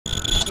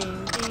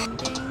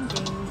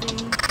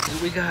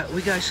we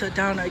got shut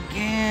down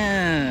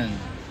again.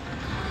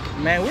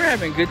 Man, we're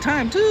having a good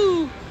time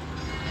too.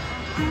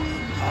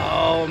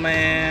 Oh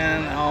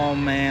man, oh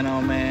man,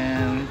 oh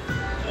man.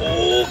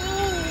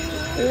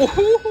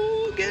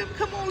 Oh, get him.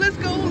 Come on, let's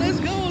go, let's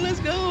go, let's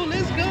go,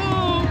 let's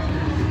go.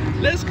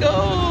 Let's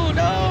go.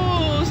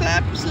 No,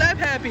 slap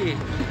happy.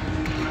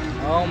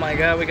 Oh my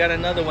god, we got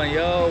another one,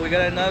 yo. We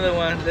got another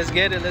one. Let's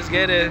get it, let's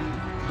get it.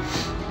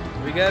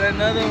 We got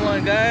another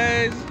one,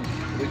 guys.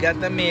 We got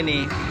the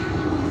mini.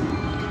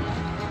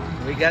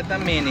 We got the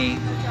mini.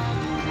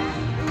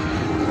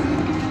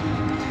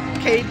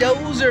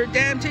 K-Dozer,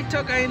 damn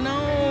TikTok, I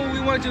know. We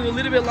want to do a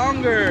little bit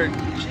longer.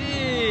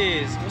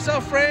 Jeez. What's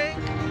up, Frank?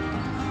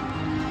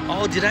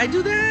 Oh, did I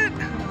do that?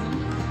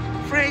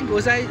 Frank,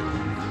 was I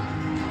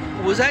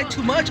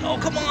too much? Oh,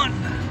 come on.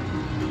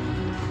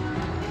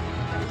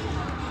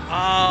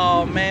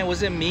 Oh man,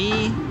 was it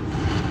me?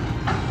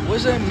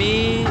 Was it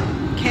me?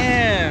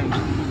 Cam.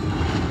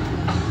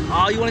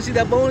 Oh, you want to see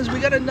that bonus? We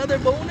got another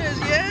bonus.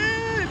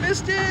 Yeah, I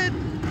missed it.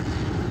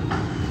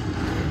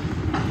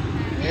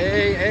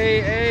 Hey,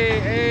 hey, hey,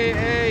 hey,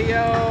 hey,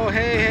 yo,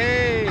 hey,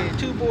 hey,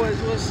 two boys,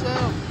 what's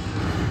up?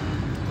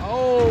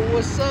 Oh,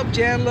 what's up,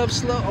 Jan Love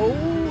Slow?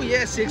 Oh,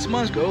 yeah, 6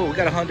 months. Oh, we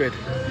got 100.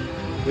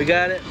 We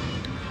got it.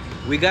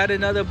 We got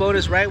another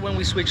bonus right when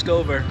we switched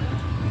over.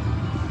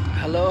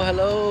 Hello,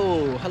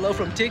 hello, hello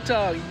from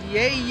TikTok.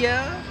 Yeah,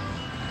 yeah.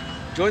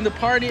 Join the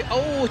party.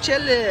 Oh,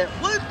 Chele.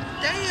 What?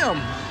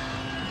 Damn.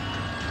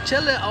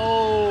 Chele.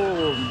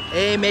 Oh,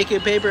 hey, make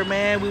it paper,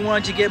 man. We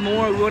want to get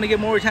more. We want to get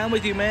more time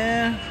with you,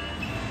 man.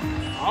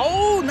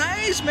 Oh,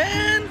 nice,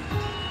 man.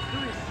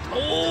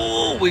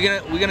 Oh,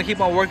 we're gonna keep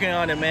on working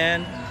on it,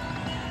 man.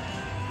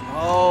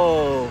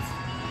 Oh,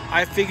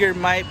 I figured it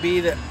might be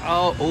the.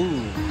 Oh,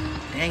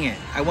 dang it!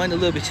 I went a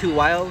little bit too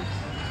wild.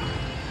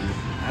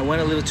 I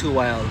went a little too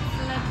wild.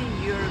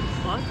 Slapping your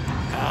butt?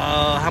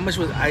 How much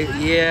was I?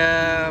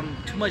 Yeah,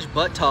 too much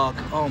butt talk.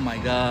 Oh my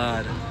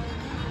god.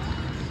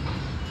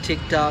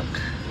 TikTok,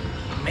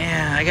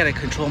 man, I gotta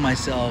control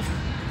myself.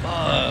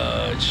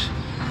 Fudge.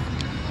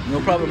 No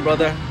problem,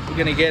 brother. We're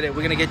gonna get it.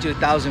 We're gonna get you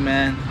 1,000,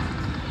 man.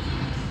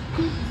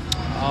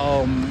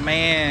 Oh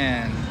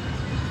man.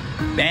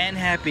 Band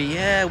happy,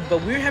 yeah,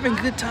 but we're having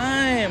good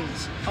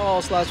times.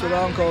 Oh, slots with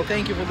uncle,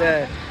 thank you for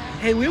that.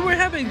 Hey, we were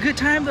having a good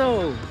time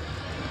though.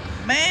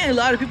 Man, a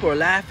lot of people are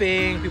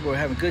laughing. People are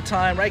having a good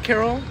time, right,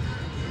 Carol?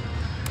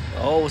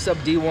 Oh, what's up,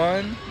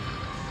 D1?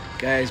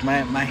 Guys,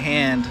 my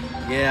hand.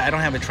 Yeah, I don't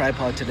have a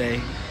tripod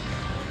today.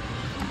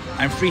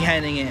 I'm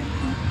freehanding it.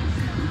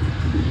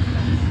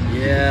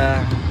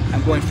 Yeah,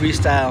 I'm going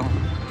freestyle.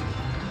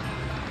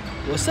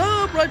 What's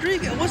up,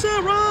 Rodriguez? What's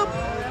up, Rob?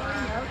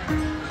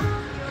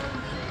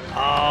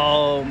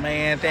 Oh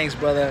man, thanks,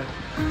 brother.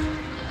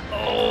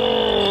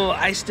 Oh,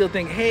 I still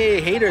think, hey,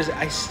 haters,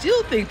 I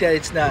still think that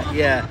it's not,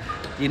 yeah.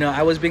 You know,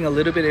 I was being a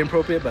little bit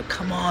inappropriate, but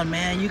come on,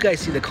 man. You guys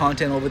see the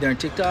content over there on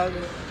TikTok?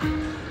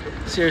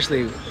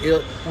 Seriously,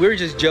 we were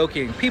just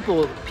joking.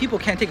 People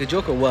can't take a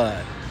joke or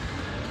what?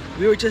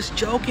 We were just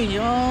joking,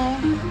 y'all.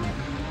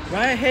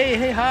 Right? Hey,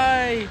 hey,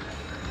 hi.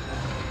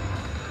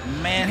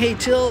 Man, hey,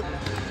 Tilt.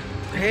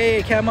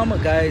 Hey, Cat Mama,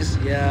 guys.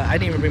 Yeah, I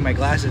didn't even bring my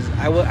glasses.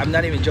 I'm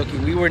not even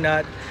joking. We were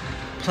not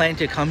planning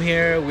to come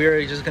here. We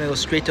were just gonna go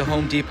straight to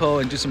Home Depot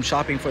and do some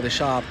shopping for the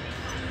shop.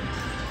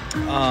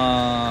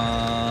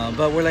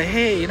 But we're like,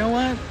 hey, you know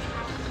what?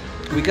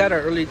 We got an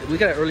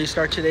early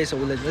start today, so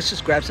we're like, let's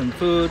just grab some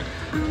food.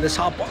 Let's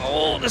hop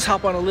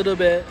on a little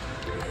bit.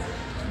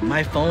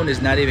 My phone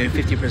is not even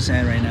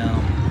 50% right now.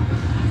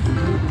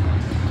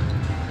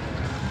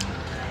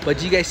 But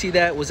do you guys see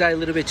that? Was that a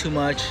little bit too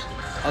much?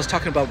 I was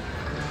talking about,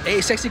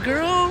 hey, sexy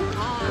girl,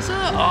 what's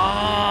up?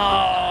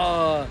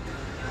 Oh,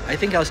 I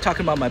think I was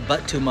talking about my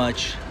butt too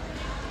much.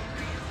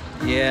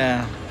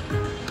 Yeah.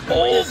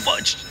 Oh,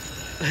 fudge.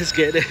 Let's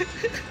get it.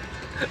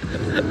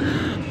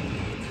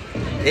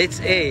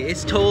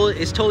 It's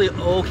totally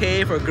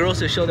okay for girls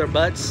to show their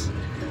butts,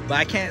 but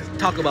I can't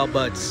talk about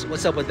butts.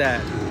 What's up with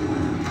that?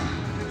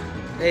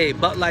 Hey,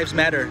 butt lives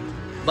matter.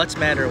 Butts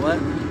matter. What?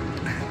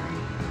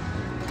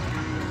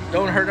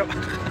 Don't hurt them.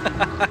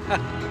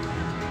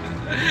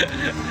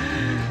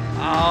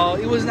 Oh,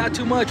 it was not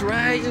too much,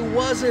 right? It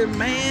wasn't,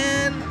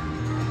 man.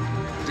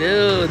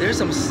 Dude, there's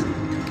some.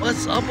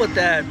 What's up with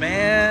that,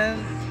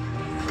 man?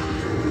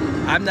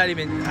 I'm not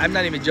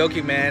even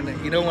joking, man.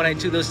 You know, when I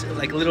do those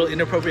like little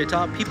inappropriate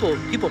talk,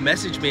 people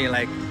message me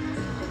like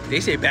they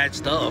say bad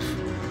stuff.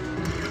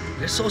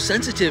 They're so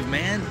sensitive,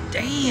 man.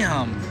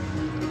 Damn.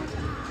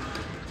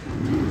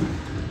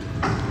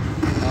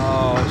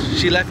 Oh,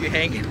 she left you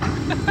hanging.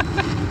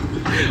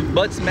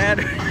 Butts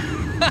matter.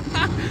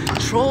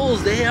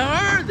 Trolls,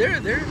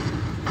 they're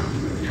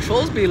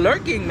trolls be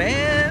lurking,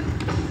 man.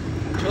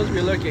 Trolls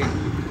be lurking.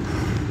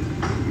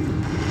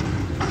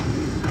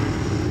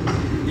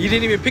 You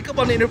didn't even pick up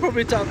on the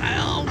inappropriate talk.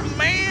 Oh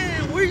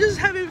man, we're just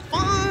having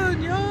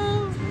fun,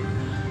 y'all.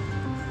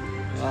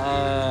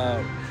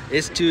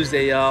 It's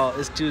Tuesday, y'all.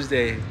 It's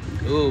Tuesday.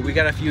 Ooh, we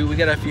got a few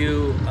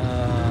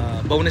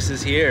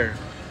bonuses here.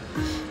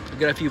 We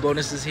got a few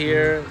bonuses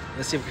here.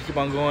 Let's see if we keep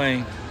on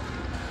going.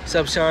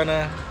 Sup,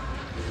 Shauna?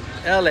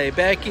 LA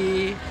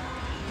Becky.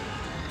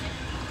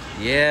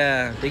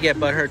 Yeah, they get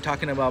butthurt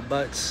talking about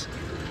butts.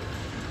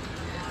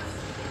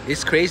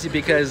 It's crazy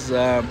because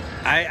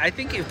I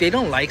think if they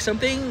don't like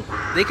something,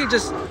 they could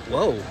just,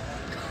 whoa.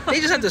 They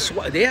just have to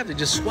swipe. They have to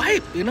just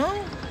swipe, you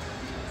know?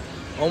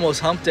 Almost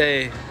hump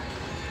day.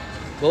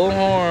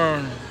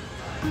 Bullhorn.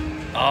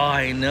 Oh,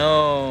 I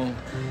know.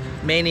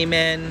 Many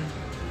men.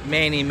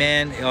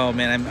 Oh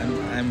man,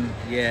 I'm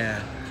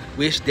yeah.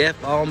 Wish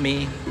death on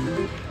me.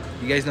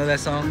 You guys know that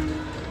song?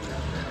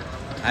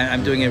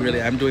 I'm doing it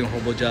really. I'm doing a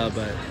horrible job,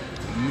 but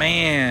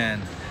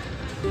man,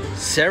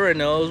 Sarah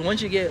knows.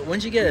 Once you get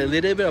a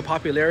little bit of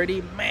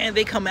popularity, man,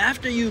 they come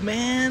after you,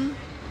 man.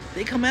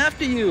 They come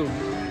after you.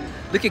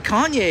 Look at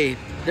Kanye.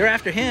 They're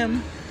after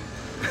him.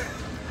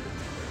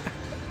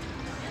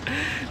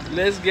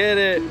 Let's get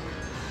it.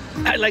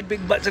 I like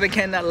big butts and I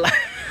cannot lie.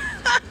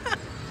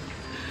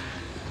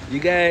 You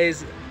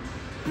guys,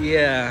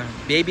 yeah,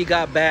 Baby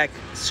Got Back,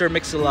 Sir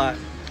Mix-a-Lot.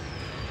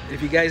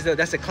 If you guys know,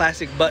 that's a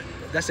classic butt.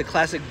 That's a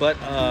classic butt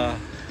How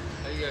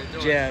you guys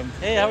doing? jam.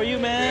 Hey, how are you,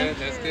 man? Good,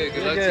 that's good.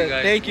 Good We're luck to you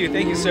guys.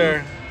 Thank you,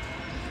 sir.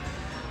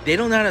 They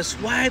don't know how to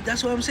swipe.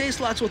 That's what I'm saying,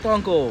 Slots with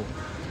Uncle.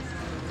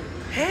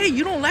 Hey,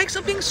 you don't like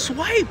something?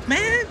 Swipe,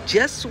 man.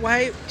 Just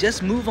swipe.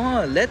 Just move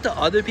on. Let the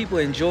other people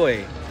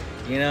enjoy.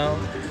 You know,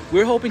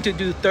 we're hoping to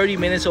do 30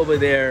 minutes over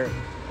there.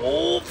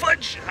 Oh,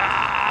 fudge!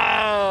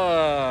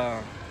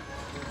 Ah.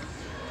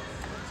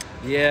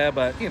 Yeah,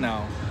 but you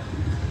know.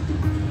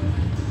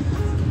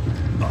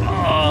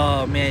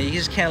 Oh man, you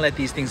just can't let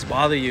these things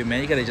bother you,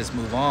 man. You gotta just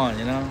move on,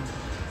 you know.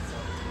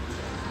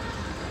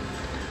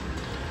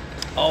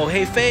 Oh,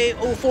 hey Faye,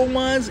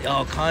 041s.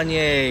 Oh,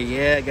 Kanye,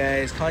 yeah,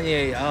 guys,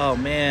 Kanye. Oh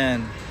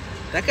man,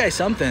 that guy's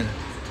something.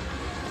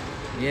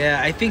 Yeah,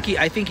 I think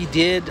he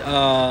did.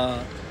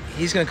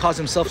 He's gonna cause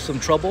himself some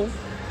trouble.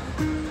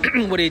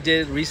 What he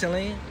did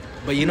recently.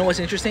 But you know what's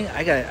interesting?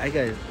 I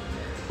got.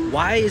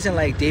 Why isn't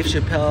like Dave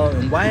Chappelle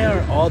and why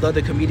are all the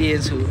other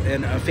comedians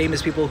and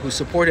famous people who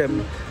support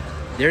him?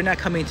 They're not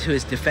coming to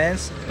his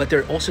defense, but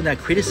they're also not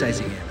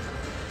criticizing him.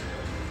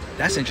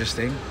 That's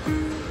interesting.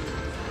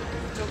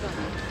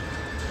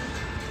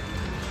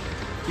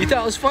 You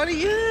thought it was funny?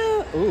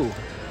 Yeah. Ooh.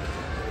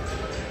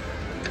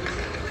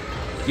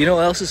 You know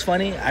what else is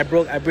funny? I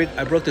broke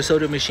the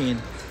soda machine.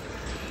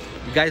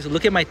 You guys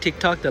look at my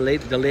TikTok, the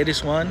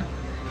latest one.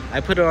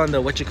 I put it on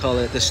the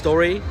the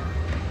story.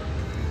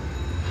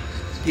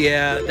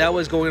 Yeah, that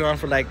was going on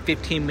for like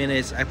 15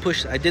 minutes. I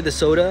did the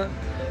soda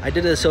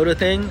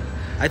thing.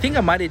 I think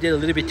I might have did a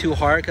little bit too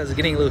hard because I was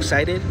getting a little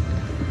excited.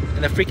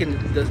 And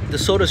the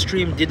soda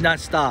stream did not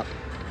stop.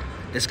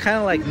 It's kind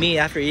of like me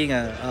after eating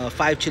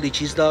 5 chili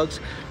cheese dogs.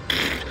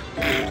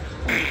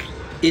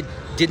 It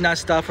did not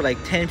stop for like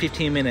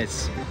 10-15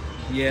 minutes.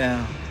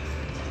 Yeah.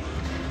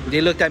 They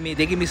looked at me,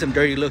 they gave me some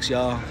dirty looks,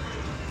 y'all.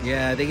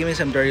 Yeah, they gave me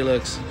some dirty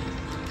looks.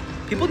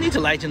 People need to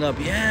lighten up,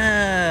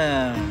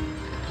 yeah.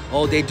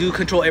 Oh, they do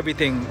control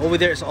everything. Over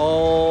there, it's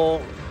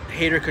all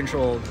hater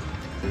controlled.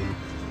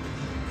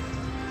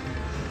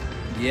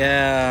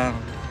 Yeah,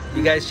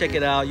 you guys check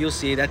it out. You'll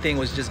see that thing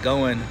was just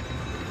going.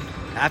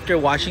 After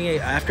watching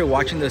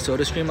the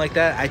soda stream like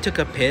that, I took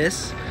a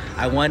piss.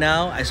 I went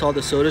out. I saw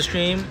the soda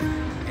stream,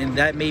 and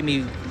that made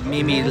me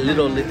a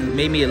little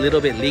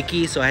bit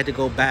leaky. So I had to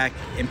go back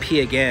and pee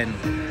again.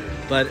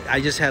 But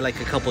I just had like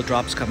a couple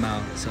drops come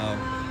out. So.